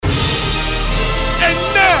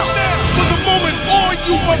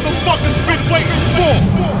waiting for?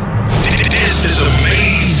 This is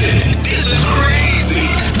amazing. This is crazy.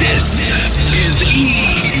 This is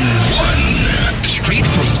E1. Straight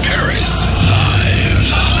from Paris. Live.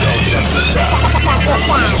 Yo, check this out.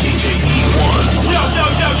 DJ E1. Yo.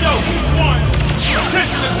 E1.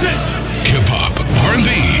 Attention. Hip-hop, R&B,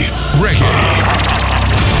 reggae.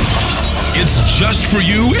 It's just for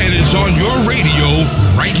you and it's on your radio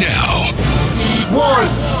right now. E1.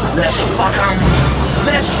 Let's fuck 'em.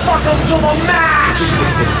 Let's fuck 'em to the max.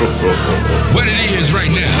 What it is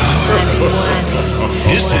right now.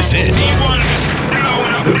 This is it. E1 is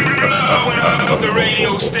blowing up the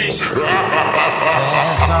radio station.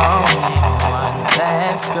 There's only one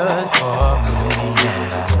that's good for me,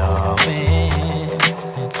 and I know it.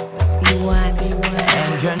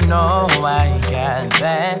 And you know I got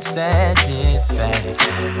that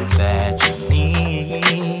satisfaction that you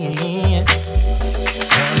need.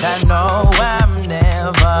 And I know I'm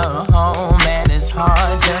never home, and it's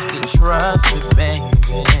hard just to trust me, baby.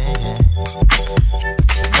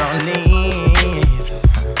 Don't leave.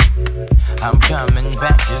 I'm coming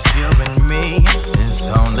back, just you and me. It's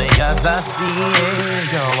only 'cause I see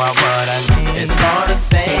it. You are what I need. It's all the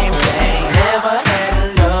same thing. Never had a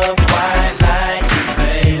love quite like you,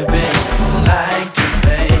 baby. Like you,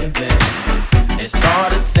 baby. It's all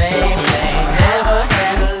the same thing. Never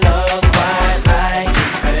had a love quite like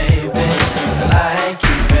you, baby. Like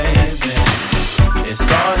you, baby. It's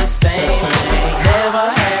all the same thing. Never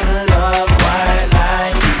had a love quite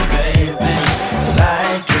like you, baby.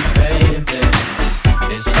 Like you, baby.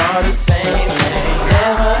 It's all the same thing.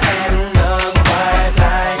 Never had a love quite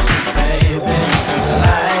like you, baby.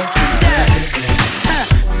 Like you, baby.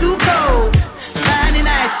 Too cold, fine and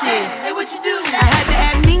icy. Hey, what you do? I had to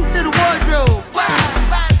add mink to the wardrobe.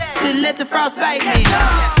 Couldn't let the frost bite me.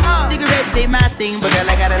 Cigarettes ain't my thing, but girl,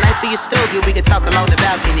 I got a light for your stogie. We can talk along the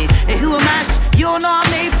balcony. And who am I? You don't know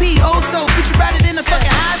I'm AP. Oh, so put you brighter than a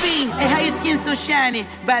fucking ivy. And how your skin so shiny,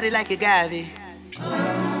 body like a agave.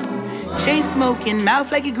 Chain smoking,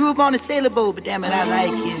 mouth like you grew up on a sailboat, but damn it, I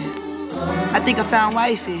like you. I think I found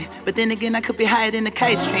wifey, but then again, I could be higher than the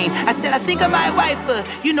kite stream. I said I think I might wife her.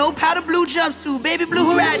 You know, powder blue jumpsuit, baby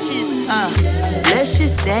blue huaraches. Let's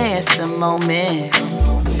just dance a moment.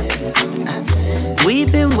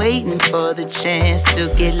 We've been waiting for the chance to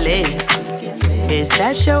get lit. Is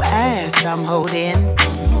that your ass I'm holding?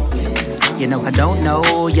 You know I don't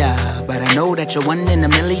know ya, but I know that you're one in a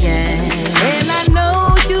million. And I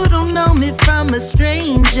know you don't know me from a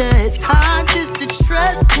stranger. It's hard just to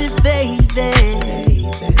trust me, baby.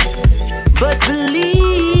 But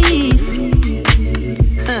believe,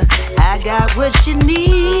 I got what you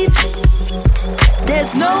need.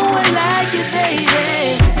 There's no one like you,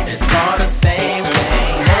 baby. It's all the same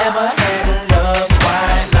thing. Never had a love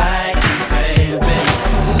quite like you, baby.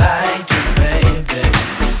 Like you, baby.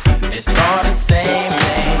 It's all the same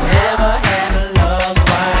thing. Never had a love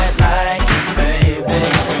quite like you, baby.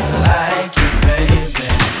 Like you, baby.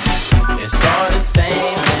 It's all the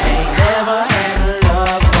same thing. Never had a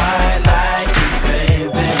love quite like you,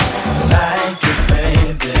 baby. Like you,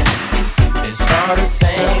 baby. It's all the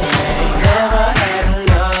same thing. Never had a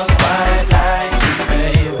love quite like you,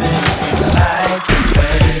 baby. Like you,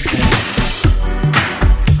 baby.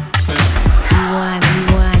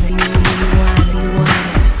 You want it.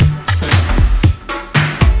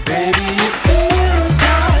 Baby, it feels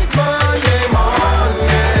like Monday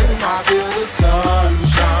morning. I feel the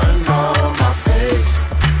sunshine on my face.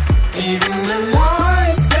 Even the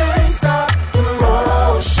lights can't stop the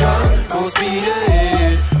motion. Full speed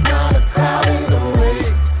ahead, not a cloud in the way.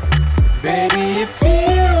 Baby, it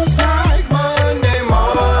feels like Monday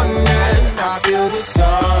morning. I feel the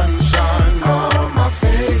sunshine on my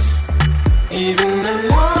face. Even the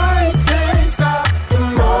lights can't stop the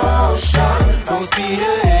motion. Full speed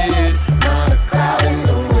ahead, not a cloud in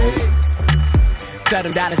the way. Tell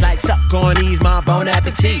them dollars like suck on these, my bon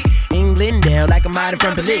appetit. Englandale like I'm hiding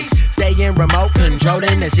from police. Staying remote,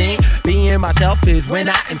 controlling the scene. Being myself is when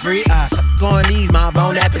I am free. Suck on these, my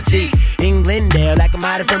bon appetit. Englandale like I'm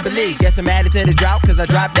hiding from police. Yes, I'm added to the drought cause I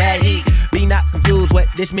dropped that heat. Be not confused what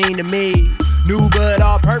this mean to me. New bud,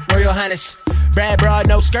 all perp, Royal Highness. Brad Broad,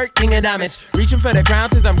 no skirt, king of diamonds. Reaching for the crown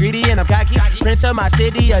since I'm greedy and I'm cocky. Prince of my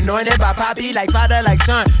city, anointed by Poppy. Like father, like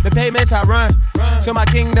son, the payments I run. Till my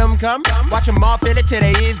kingdom come. Watch them all feel it till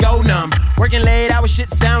their ears go numb. Working late hours, shit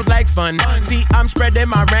sounds like fun. See, I'm spreading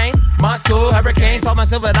my rain. Monsoon, hurricanes, all my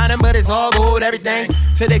silver lining, but it's all gold, everything.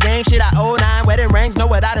 To the game, shit, I owe 9 wedding rings. Know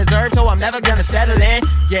what I deserve, so I'm never gonna settle in.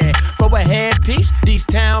 Yeah, for a headpiece, these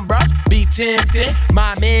town bros be tempted.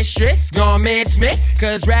 My mistress gon' miss me,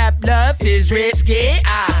 cause rap love is risky.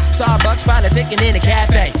 Starbucks politicking in a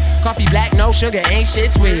cafe. Coffee black, no sugar, ain't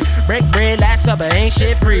shit sweet. Break bread, last supper, ain't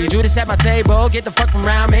shit free. Judas at my table, get the fuck from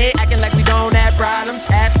around me. Acting like we don't have problems.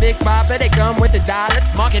 Ask Big Papa, they come with the dollars.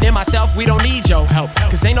 Marketing myself, we don't need your help.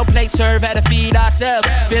 Cause ain't no plate serve, had to feed ourselves.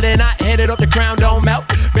 Feeling hot, headed up, the crown don't melt.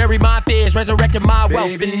 Bury my fears, resurrected my wealth.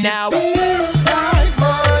 Baby, and now it feels like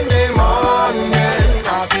Monday morning.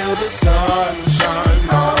 I feel the sunshine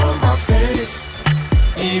on my face.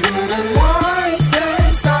 Even the lights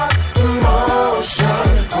can't stop the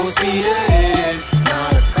motion. Full speed ahead,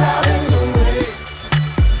 not a cloud in the way.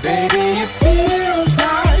 Baby, it feels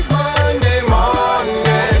like Monday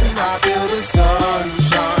morning. I feel the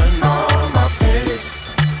sunshine on my face.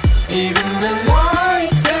 Even the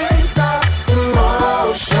lights can't stop the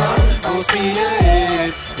motion. Full speed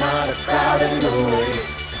ahead, not a cloud in the way.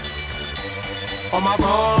 On my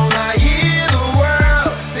phone, I hear the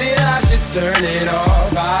world, then I should turn it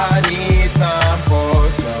off. I need time for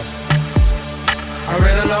self. I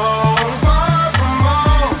read alone, far from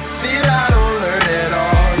home, feel I don't learn it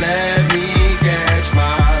all. Let me catch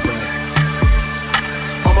my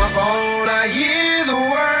breath. On my phone, I hear the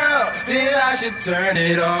world, then I should turn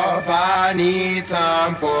it off. I need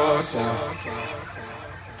time for self.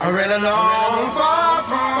 I read alone, far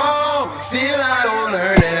from home, feel I don't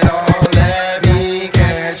learn it all. Let me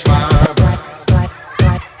catch my breath.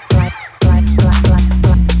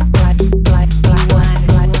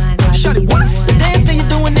 Shawty, what? The dance that you're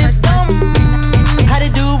doing is dumb. How they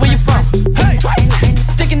do where you from? Hey,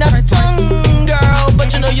 sticking out your tongue, girl,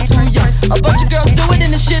 but you know you're too young. A bunch of girls do it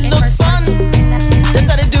and the shit look fun. That's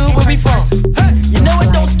how they do where we from. Hey, you know it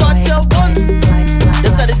don't start till 1.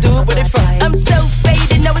 That's how they do it where they from. I'm so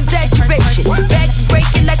faded, no exaggeration. Back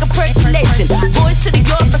breaking like a percolation. Boys to the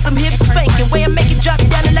yard for some hip spanking. Way I make it drop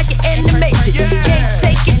down and like an animation. Can't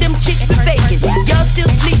take it, them chicks be faking. Y'all still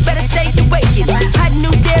sleep, better stay awakened. Hot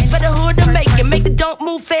new dance for the hood I'm making. Make the don't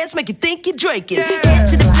move fast, make you think you're drinking. Head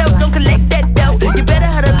to the flow, don't collect that dough. You better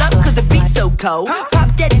huddle up, cause the beat's so cold. Pop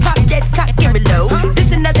that, cock and reload.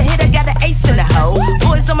 This another hit, I got an ace in the hole.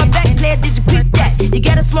 Boys on my back, player, did you pick that? You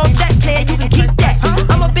got a small stack, player, you can keep that.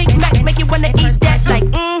 I'm a Big Mac, make you wanna eat that. Like,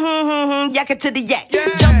 yak it to the yak.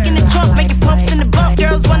 Jump in the trunk, make it pumps in the bump.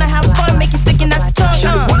 Girls wanna have fun, make you sticking out your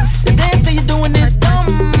tongue. The dance that you're doing is dumb.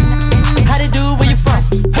 How they do where you from?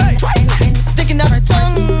 Hey, sticking out your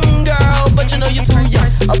tongue, girl, but you know you're too young.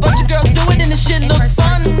 A bunch of girls do it and the shit look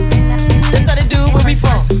fun. That's how they do where we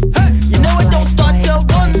from. Hey, you know it don't start till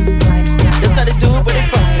 1. That's how they do it where they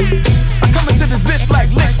from. I come into this bitch like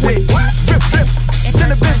liquid. Drip, drip, in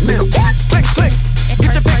the business. Click, click,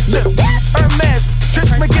 get your picture. Hermes,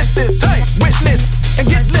 trips against this. Hey, witness and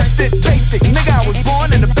get lifted. Basic, nigga, I was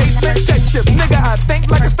born in the basement. Shape shift, nigga, I think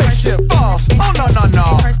like a spaceship. False, oh no, no, no.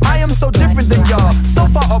 I am so different than y'all, so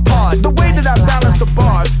far apart. The way that I balance the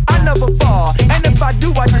bars, I never fall. And if I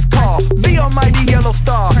do, I just call the almighty yellow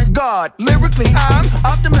star. God, lyrically, I'm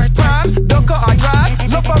Optimus Prime. The car I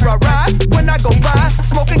drive, love how I ride. When I go by,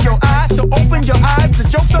 smoke in your eye. So open your eyes, the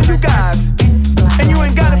joke's on you guys. And you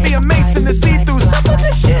ain't gotta be a Mason to see through some of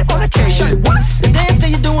this shit on occasion. The dance that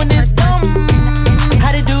you're doing is dumb.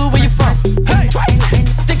 How they do where you from? Hey,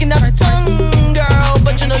 sticking out your tongue, girl,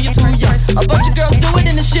 but you know you're too young. A bunch of girls do it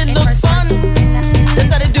and the shit look fun.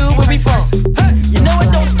 That's how they do where we from. Hey, you know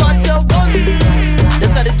it don't start till 1.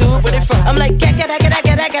 That's how they do it where they from. I'm like,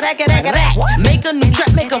 make a new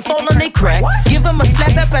track, make them fall on they crack. Give them a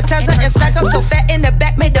slap, appetizer, and stack up so fat in the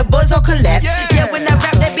back, make the boys all collapse. Yeah, when I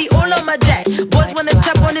rap, they be all on my jack. Boys wanna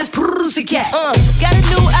tap on this pussy cat. Got a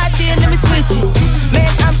new idea, let me switch it. Man,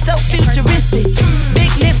 I'm so futuristic.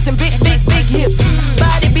 Big lips and big hips.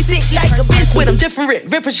 Body be thick like a biscuit. I'm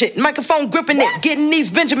different, ripping shit, microphone gripping it. Getting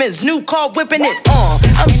these Benjamins, new car whipping it.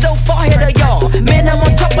 I'm so far ahead of y'all. Man, I'm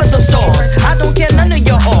on top of the stars. I don't care none of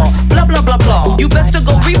y'all. Blah, blah, blah, blah. You best to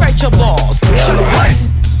go rewrite your balls.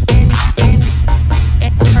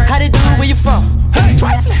 How they do where you from? Hey,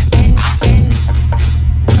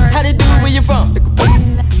 how they do where you from?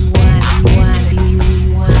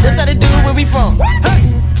 That's how they do where we from.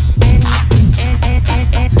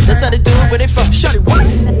 That's how they do where they from. Shawty, what?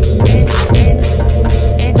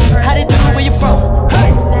 How they do where you from?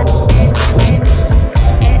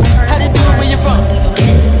 How they do where you from?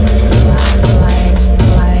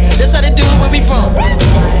 That's how they do where we from.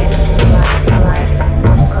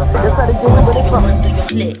 That's how they do where they from.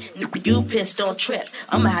 You pissed, don't trip.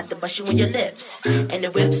 I'ma have to bust you in your lips. And the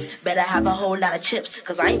whips better have a whole lot of chips.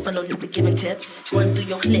 Cause I ain't for no nigga giving tips. Run through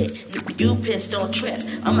your clit. You pissed, don't trip.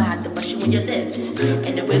 I'ma have to bust you in your lips.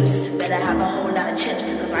 And the whips better have a whole lot of chips.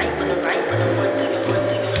 Cause I ain't for no run through your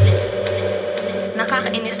clit.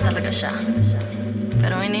 Nakakainis talaga siya.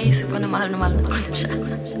 Pero iniisip ko na mahal ko na siya.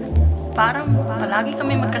 Parang palagi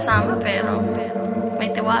kami magkasama pero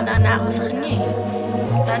may tiwala na ako sa kanya eh.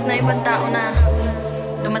 Lahat na ibang tao na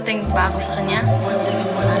dumating bago sa kanya,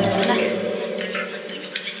 wala na sila.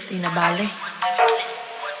 Di na bale.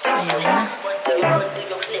 Ayaw na.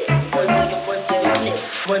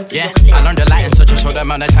 Yeah, I learned a lot in such a short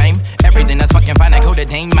amount of time. Everything that's fucking fine, I go to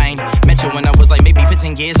Dane mine. Met you when I was like maybe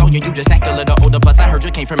 15 years old. You just act a little older. Plus I heard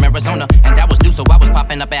you came from Arizona, and that was new, so I was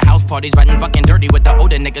popping up at house parties, riding fucking dirty with the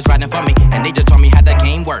older niggas riding for me. And they just told me how the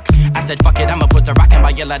game work. I said fuck it, I'ma put the rock and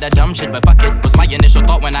buy you a lot of dumb shit. But fuck it, was my initial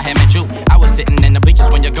thought when I had met you. I was sitting in the bleachers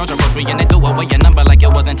when your girls approached me, and they threw away your number like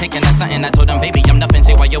it wasn't taking or something. I told them, baby, I'm nothing.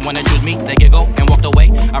 Say why you wanna choose me? They could go and walked away.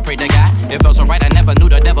 I prayed to God, it felt so right. I never knew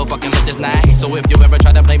the devil fucking looked this night. So if you ever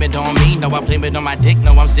try to blame it on me, no, I blame it on my dick.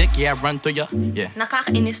 No, I'm sick, yeah, I run through you. Yeah.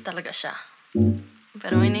 Nakakainis talaga siya.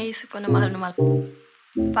 Pero iniisip ko na mahal na mahal.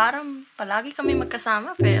 Parang palagi kami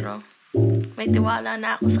magkasama pero may tiwala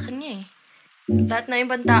na ako sa kanya eh. Lahat na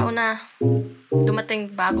ibang tao na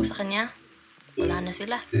dumating bago sa kanya, wala na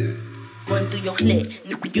sila. Run through your clit,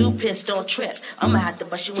 you pissed, don't trip. I'ma have to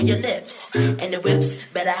bust you in your lips. And the whips,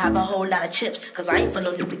 better have a whole lot of chips, cause I ain't for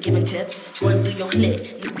no nigga giving tips. Run through your clit,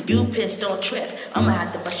 you pissed, don't trip. I'ma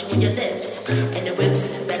have to bust you in your lips. And the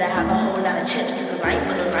whips, better have a whole lot of chips, cause I ain't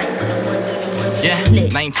for no run through your yeah,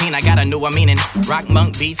 19, I got a newer meaning. Rock,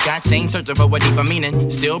 monk, beats, got chain, searching for a deeper meaning.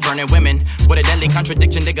 Still burning women, with a deadly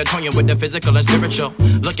contradiction, nigga toying with the physical and spiritual.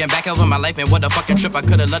 Looking back over my life and what a fucking trip. I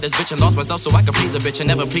could've loved this bitch and lost myself so I could please a bitch and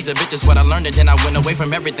never please a bitch is what I learned. And then I went away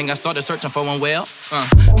from everything I started searching for and well,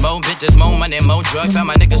 more bitches, more money, more drugs. Found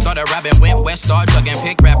my niggas started robbing, went west, started chugging,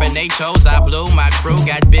 pick rapping. They chose, I blew, my crew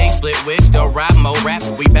got big, split wigs, still rap, more rap.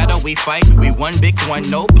 We battle, we fight, we one big one,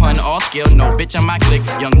 no pun, all skill, no bitch in my clique.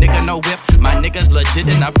 Young nigga, no whip, my niggas legit,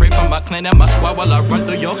 and I pray for my clan and my squad while I run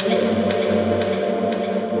through your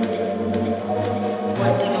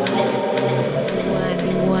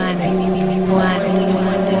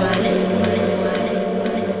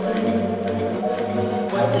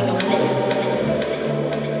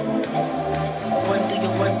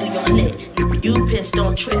You pissed,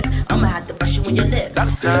 don't trip. I'ma have to bust you in your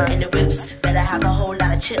lips. And the whips, better have a whole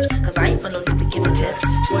lot of chips, cause I ain't for no nigga giving tips.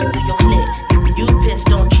 Run through your clit. You pissed,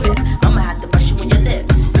 don't trip. I'ma have to bust you in your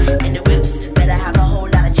lips. And the whips, better have a whole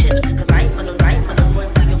lot of chips, cause I ain't for no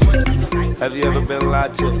run through your lips. Have you ever been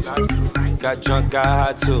lied to? Got drunk, got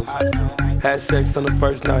high too. Had sex on the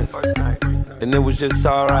first night, and it was just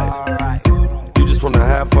alright. You just wanna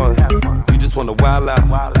have fun. You just wanna wild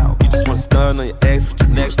out. You just wanna stun on your ex with your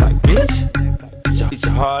neck like bitch. Eat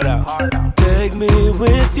your heart out. Take me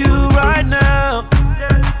with you right now.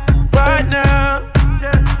 Right now.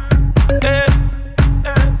 Yeah.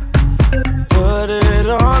 Put it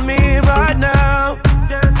on me right now.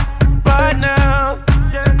 Right now.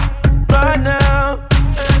 Right now.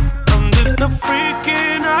 I'm just a freak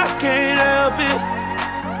and I can't help it.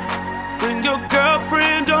 Bring your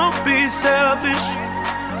girlfriend, don't be selfish.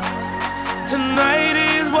 Tonight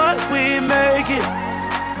is what we make it.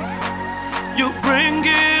 You bring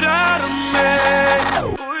it out of me.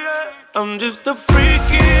 I'm just a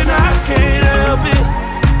freak and I can't help it.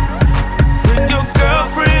 Bring your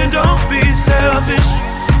girlfriend, don't be selfish.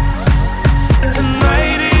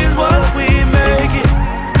 Tonight is what we make it.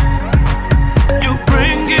 You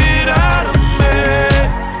bring it out of me.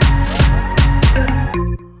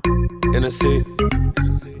 Innocent,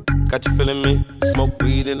 got you feeling me? Smoke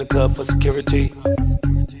weed in the club for security.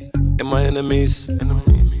 And my enemies.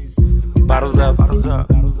 Bottles up,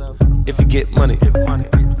 if you get money.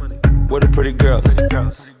 Where the pretty girls?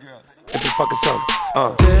 If you fucking something,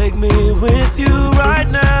 Take me with you right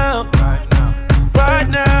now. Right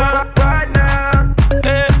now.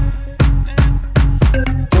 Yeah.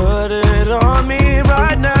 Put it on me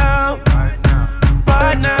right now. Right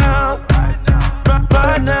now.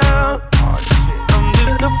 Right now. I'm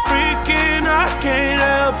just a freak and I can't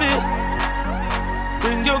help it.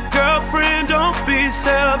 Bring your girlfriend, don't be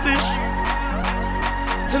selfish.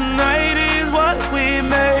 Tonight is what we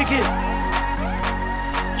make it.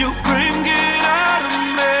 You bring it out of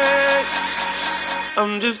me.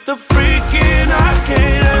 I'm just a freak and I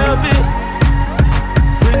can't help it.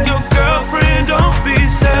 Bring your girlfriend, don't be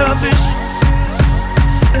selfish.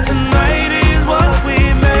 Tonight is what we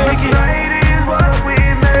make it.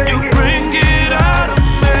 You bring it out of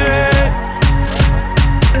me.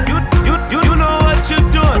 You know what you're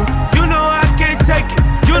doing. You know I can't take it.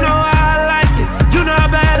 You know I like it. You know how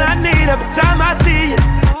bad I need every time I see it.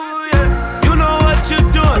 You know what you're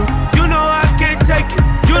doing. You know I can't take it.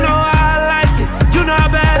 You know I like it. You know how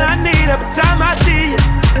bad I need every time I see it.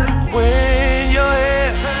 When you're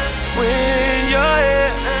here,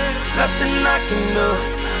 nothing I can do,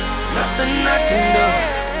 nothing I can do.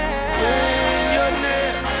 When you're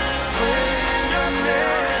near,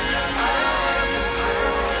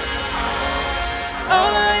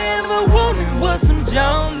 all I ever wanted was some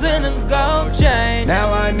Jones and a gold chain.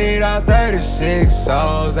 Now I need all 36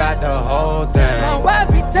 souls out the whole thing. My wife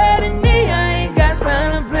be telling me I ain't got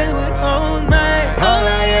time to play with hoes, man. All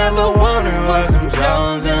I ever wanted was some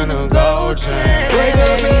Jones and a gold chain. Wake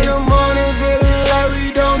up in the morning feeling like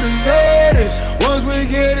we don't deserve this. Once we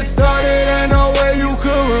get it started, ain't no way you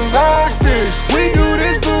could reverse this. We do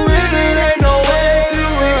this for real, it ain't no way to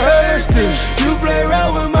rehearse this. You play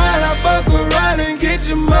around with mine, I fuck around and get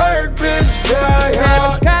your murk, bitch.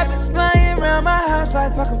 Yeah. The cops flying around my house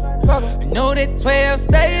like fuck 'em. I know that 12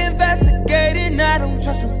 stay investigating, I don't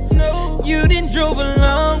trust 'em. No, you done drove a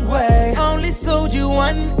long way. Only sold you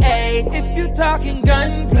 1A. If you talking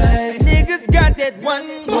gunplay, niggas got that one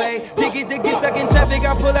way ticket to get stuck in traffic.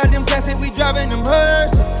 I pull out them classic, we driving them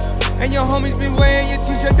hearses. And your homies be wearing your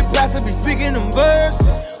t-shirt, the plastic be speaking them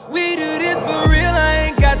verses. We do this for real, I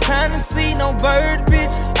ain't got time to see no bird,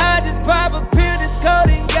 bitch. I just pop a pill, this cold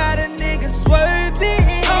and got a nigga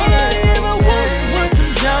swerving. All I ever wanted was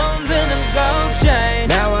some Jones and a gold chain.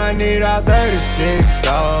 Now I need all 36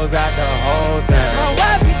 souls out the whole thing. My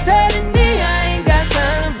wife be telling me I ain't got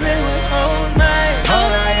time to play with hoes, man.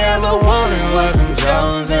 All I ever wanted was some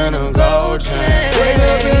Jones and a gold chain. Wake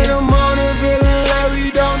up in the morning feeling like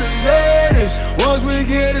we don't deserve this. Once we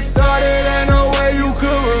get it started, ain't no way you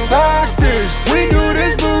could reverse this. We do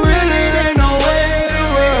this for real, it ain't no way to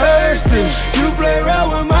rehearse this. You play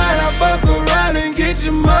around with mine, I fuck around and get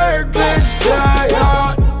your murk, bitch.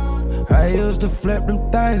 Yeah. I used to flip them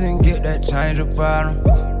things and get that change about 'em.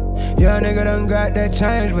 Young nigga done got that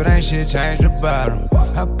change, but ain't shit changed about 'em.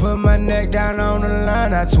 I put my neck down on the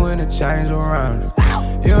line, I twin the change around it.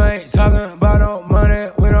 You ain't talking about no money,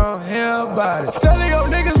 we don't hear about it. Telling your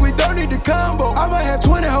niggas we don't need the combo. I might have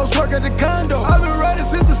 20 hoes work at the condo. I've been running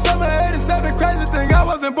since the summer '87. Crazy thing, I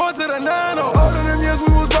wasn't born to the 9-0. All of them years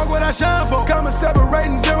we was broke what I shine for. Coming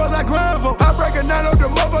separating zeros I grind for. I break a 9 off the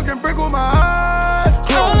motherfucking brick with my eyes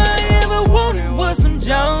closed. All I ever wanted was some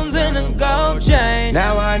Jones and a gold chain.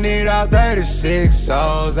 Now I need all 36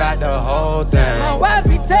 souls out the whole thing. My wife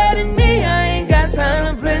be telling me I ain't got time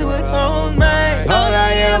to play with hoes, man. All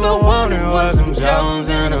I ever wanted was some Jones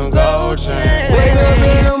and a gold chain. Wake up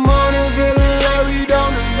in the morning feeling like we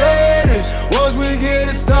don't deserve this. Once we get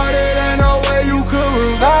it started, ain't no way you could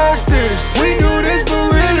reverse this. We do this for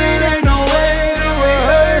real, it ain't no way to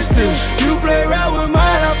rehearse this. You play around with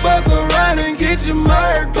mine, I fuck around and get your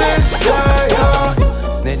murk, bitch. Yeah.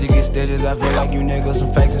 Snitches get stitches, I feel like you niggas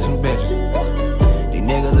some fakes and some bitches. These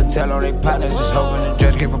niggas will tell on they partners, just hoping the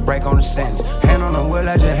judge give a break on the sentence. Hand on the wheel,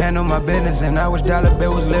 I just handle my business, and I wish Dollar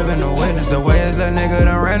Bill was living the witness. The way this little nigga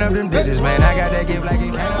done ran up them digits, man. I got that gift like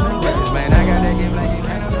it can't up them digits, man. I got that gift like it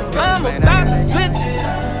can't up them digits, man. I'm about to switch.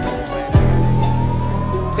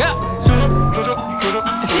 Yeah, switch up.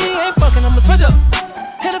 If she ain't fucking, I'ma switch up.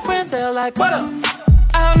 Hit a friend, sell like what up?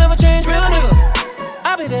 I'll never change, real nigga.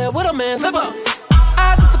 I'll be there with a man, zip up.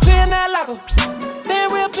 I disappear in that locker,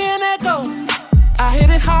 then reappear in that gold. I hit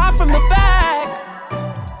it hard from the back,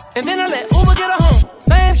 and then I let Uber get her home.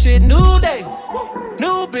 Same shit, new day,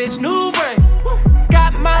 new bitch, new brain.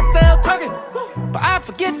 Got myself talking, but I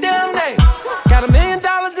forget damn names. Got $1 million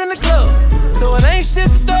in the club, so it ain't shit to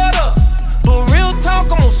start up. But real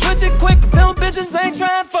talk, I'ma switch it quick. Tell them bitches ain't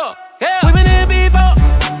trying fuck. Yeah, we been in before.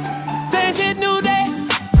 Same shit, new day.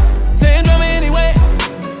 Same drama anyway.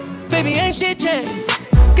 Baby, ain't shit changed.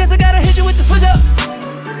 Guess I gotta hit you with the switch up.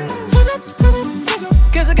 Switch up, switch up, switch up.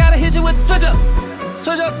 Guess I gotta hit you with the switch up.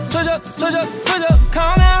 Switch up, switch up, switch up, switch up.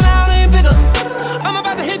 Calm down, now ain't pick up. I'm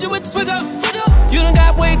about to hit you with the switch up. Switch up. You done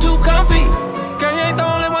got way too comfy. Girl, you ain't the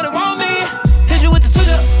only one that want me. Hit you with the switch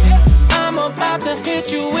up. I'm about to hit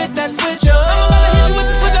you with that switch up. I'm about to hit you with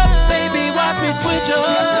the switch up. Baby, watch me switch up.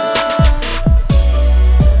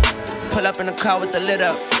 Pull up in the car with the lid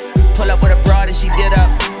up. Pull up with a broad and she did up.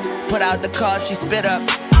 Put out the car, she spit up.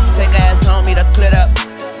 Take her ass on me to clit up.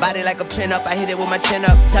 Body like a pin up, I hit it with my chin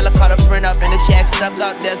up. Tell her call her friend up, and if she acts stuck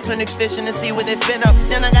up, there's plenty fish in the sea with it fin up.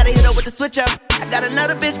 Then I gotta hit her with the switch up. I got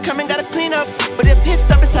another bitch coming, gotta clean up. But if hitched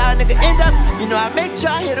up is how a nigga end up. You know I make sure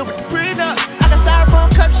I hit her with the prenup. I got styrofoam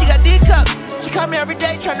cups, she got D cups. She call me every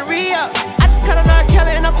day trying to re-up. I just cut a R.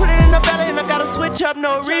 Kelly and I put it in the belly, and I gotta switch up,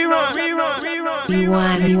 no rerun.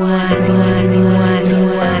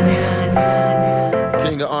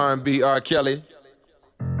 King of R&B, R. Kelly.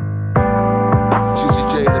 Juicy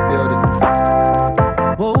J in the building.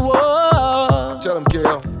 Whoa, whoa. Tell him,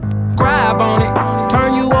 Kill. Grab on it.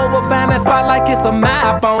 Turn you over, find that spot like it's a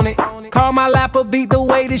map on it. Call my lapper beat the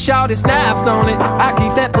way the shawty snaps on it. I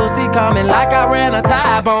keep that pussy coming like I ran a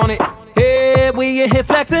tab on it. Yeah, we in here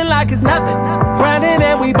flexing like it's nothing. Grinding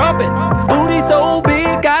and we bumping. Booty so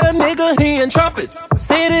big, got a nigga hearing trumpets.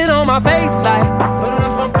 Sitting on my face like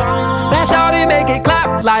that shawty make it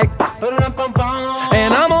clap like.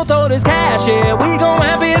 And I'm gon' throw this cash, yeah, we gon'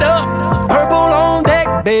 amp it up. Purple on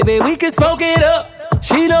deck, baby, we can smoke it up.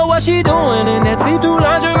 She know what she doing in that see-through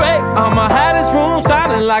lingerie. I'ma have this room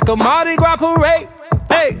sounding like a Mardi Gras parade.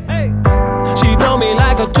 Hey, she blow me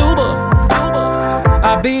like a tuba.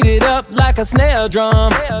 I beat it up like a snare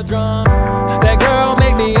drum. That girl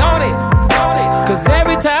make me on it. Cause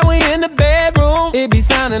every time we in the bedroom, it be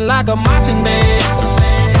sounding like a marching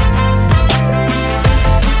band.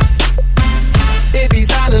 It be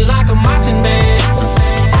sounding like a marching band.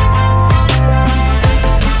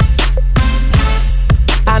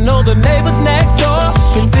 I know the neighbors next door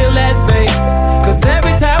can feel that bass. Cause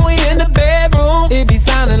every time we in the bedroom, it be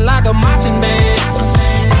sounding like a marching band.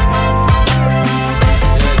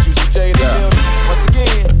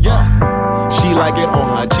 She like it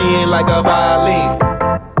on her chin like a violin,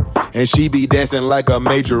 and she be dancing like a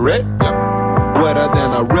majorette. Wetter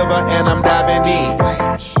than a river and I'm diving in.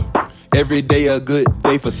 Every day a good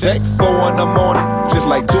day for sex. 4 in the morning, just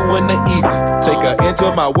like 2 in the evening. Take her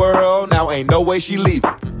into my world, now ain't no way she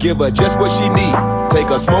leaving. Give her just what she need. Take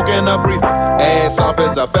her smoke and a breather. Ass soft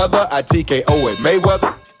as a feather, I TKO at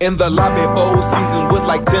Mayweather. In the lobby 4 seasons with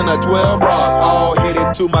like 10 or 12 bras. All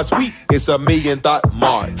headed to my suite, it's a million thought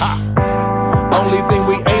march. Only thing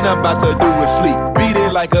we ain't about to do is sleep. Beat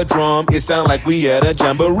it like a drum, it sound like we at a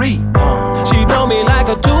jamboree. She blow me like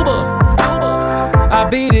a tuba. I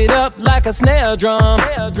beat it up like a snare drum.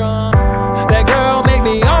 That girl make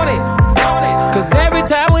me on it. Cause every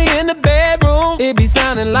time we in the bedroom, it be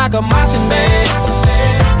sounding like a marching band.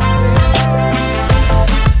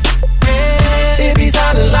 It be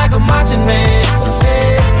sounding like a marching band.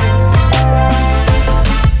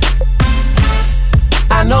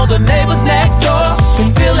 I know the neighbors next door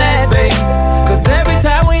can feel that bass. Cause every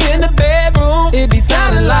time we in the bedroom, it be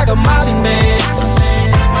sounding like a marching band.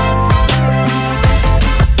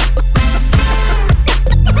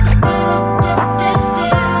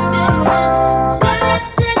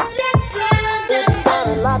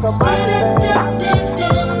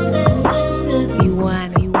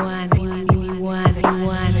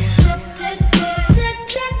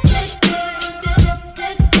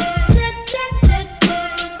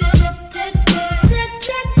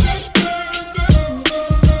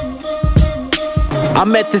 I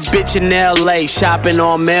met this bitch in LA, shopping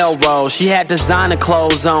on Melrose. She had designer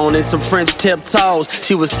clothes on and some French tip toes.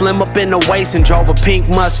 She was slim up in the waist and drove a pink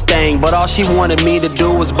Mustang, but all she wanted me to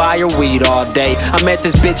do was buy her weed all day. I met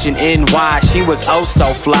this bitch in NY, she was oh so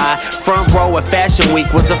fly. Front row at Fashion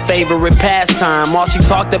Week was her favorite pastime. All she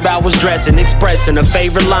talked about was dressing, expressing her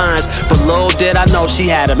favorite lines. But little did I know she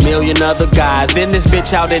had a million other guys. Then this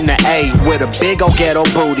bitch out in the A with a big old ghetto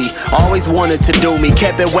booty. Always wanted to do me,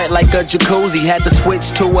 kept it wet like a jacuzzi. Had to switch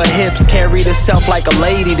to her hips, carried herself like a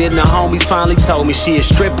lady. Then the homies finally told me she a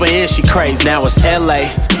stripper and she crazy. Now it's LA,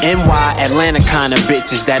 NY, Atlanta kind of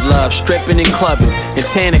bitches that love stripping and clubbing, and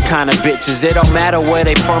Tana kind of bitches. It don't matter where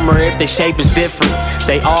they from or if their shape is different.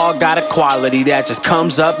 They all got a quality that just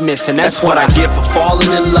comes up missing. That's what I get for falling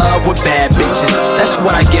in love with bad bitches. That's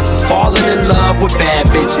what I get for falling in love with bad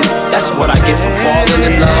bitches. That's what I get for falling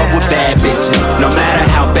in love with bad bitches. No matter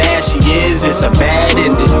how bad she is, it's a bad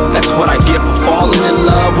ending. That's what I get for falling in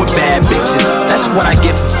love with bad bitches. That's what I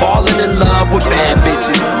get for falling in love with bad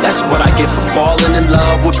bitches. That's what I get for falling in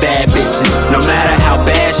love with bad bitches. No matter how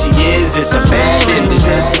bad she is, it's a bad ending.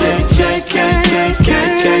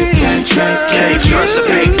 Can't press a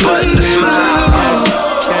pink button to smile,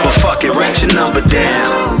 but fuck it, write your number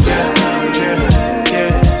down.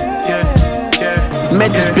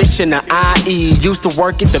 Met this bitch in the IE, used to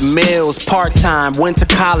work at the mills, part-time, went to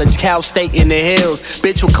college, Cal State in the hills.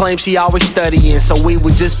 Bitch would claim she always studying, so we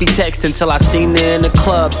would just be texting till I seen her in the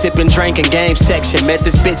club, sipping, drinking, game section. Met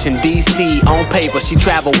this bitch in DC, on paper, she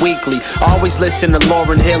travel weekly. Always listen to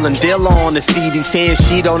Lauryn Hill and Dilla on the CD, saying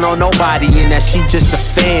she don't know nobody and that she just a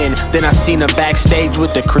fan. Then I seen her backstage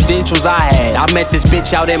with the credentials I had. I met this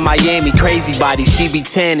bitch out in Miami, crazy body, she be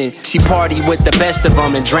tanning. She partied with the best of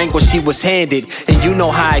them and drank what she was handed. And you you know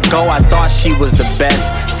how it go. I thought she was the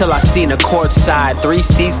best till I seen her courtside, 3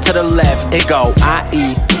 seats to the left. It go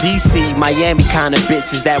IE, DC, Miami kind of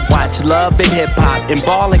bitches that watch love and hip hop and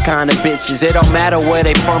ballin' kind of bitches. It don't matter where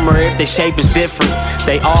they from or if their shape is different.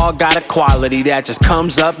 They all got a quality that just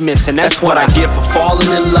comes up missing. That's what I get for falling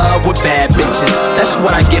in love with bad bitches. That's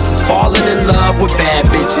what I get for falling in love with bad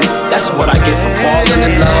bitches. That's what I get for falling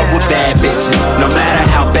in love with bad bitches. No matter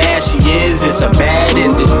how bad she is, it's a bad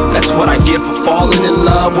ending. That's what I get for falling in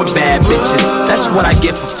love with bad bitches. That's what I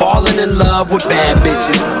get for falling in love with bad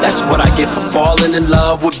bitches. That's what I get for falling in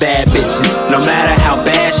love with bad bitches. No matter how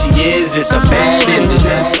bad she is, it's a bad ending.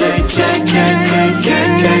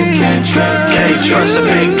 Can't trust a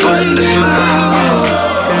big foot in the super.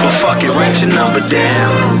 Well, fuck it, write your number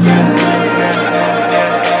down.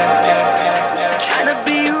 Tryna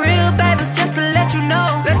be real, baby, just to let you know.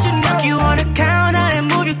 Fuck you on the counter and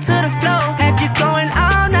move you to the floor. Have you going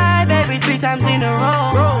all night, baby, 3 times in a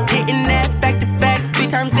row. Hitting that back to back, 3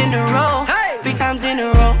 times in a row. 3 times in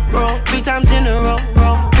a row, 3 times in a row,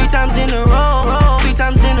 3 times in a row, 3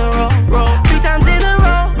 times in a row, 3 times in a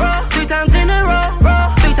row, 3 times in a row,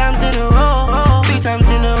 3 times in a row, 3 times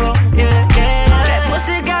in a row. Yeah, yeah. That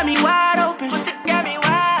pussy got me wide open. Pussy got me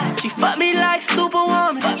wide. She fucked me like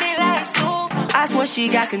Superwoman. Fuck me like Super. I swear she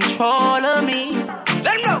got control of me.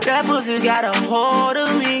 That pussy got a hold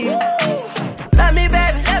of me. Love me,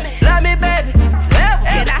 baby. Love me, baby.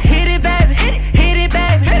 Can I hit it, baby? Hit it,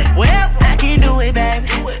 baby. Well, I can do it, baby.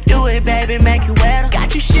 Do it, baby. Make you wetter.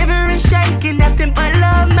 Got you shivering, shaking, nothing but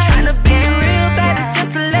love, man. Tryna be real, baby,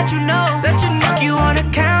 just to let you know. Fuck you on the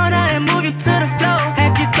counter and move you to the floor.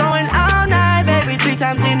 Have you going all night, baby? 3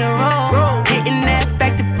 times in a row. Hitting that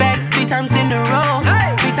back to back, 3 times in a row.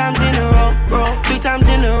 3 times in a row. 3 times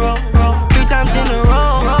in a row. 3 times in a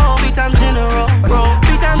row. 3 times in a row.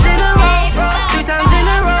 3 times in a row. 3 times in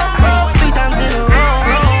a row. 3 times in a row.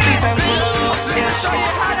 3 times in a row. Yeah. Show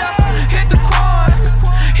you how to hit the quad,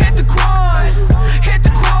 hit the quad, hit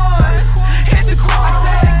the quad, hit the quad. I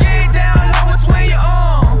said get down low and swing your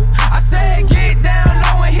arm. I said get down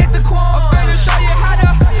low and hit the quad. I'm finna show you how to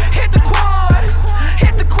hit the quad,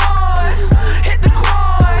 hit the quad, hit the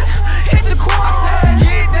quad, hit the quad. I said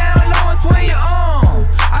get down low and swing your arm.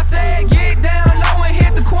 I said get down low and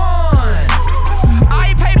hit the quad.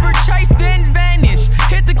 I paper chase then vanish.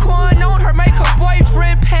 Hit the quad on her, make her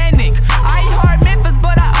boyfriend panic. I heart Memphis,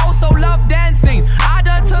 but I also love dancing. I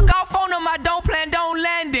done took off on them, I don't plan on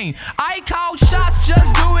landing. I call shots,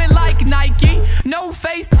 just do it like Nike. No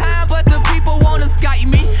FaceTime, but the people wanna Skype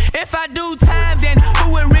me. If I do time, then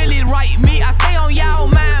who would really write me? I stay on y'all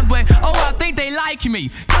mind, but oh, I think they like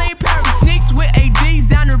me. Clean pair of sneaks with a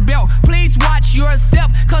designer belt. Please watch your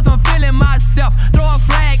step, cause I'm feeling myself.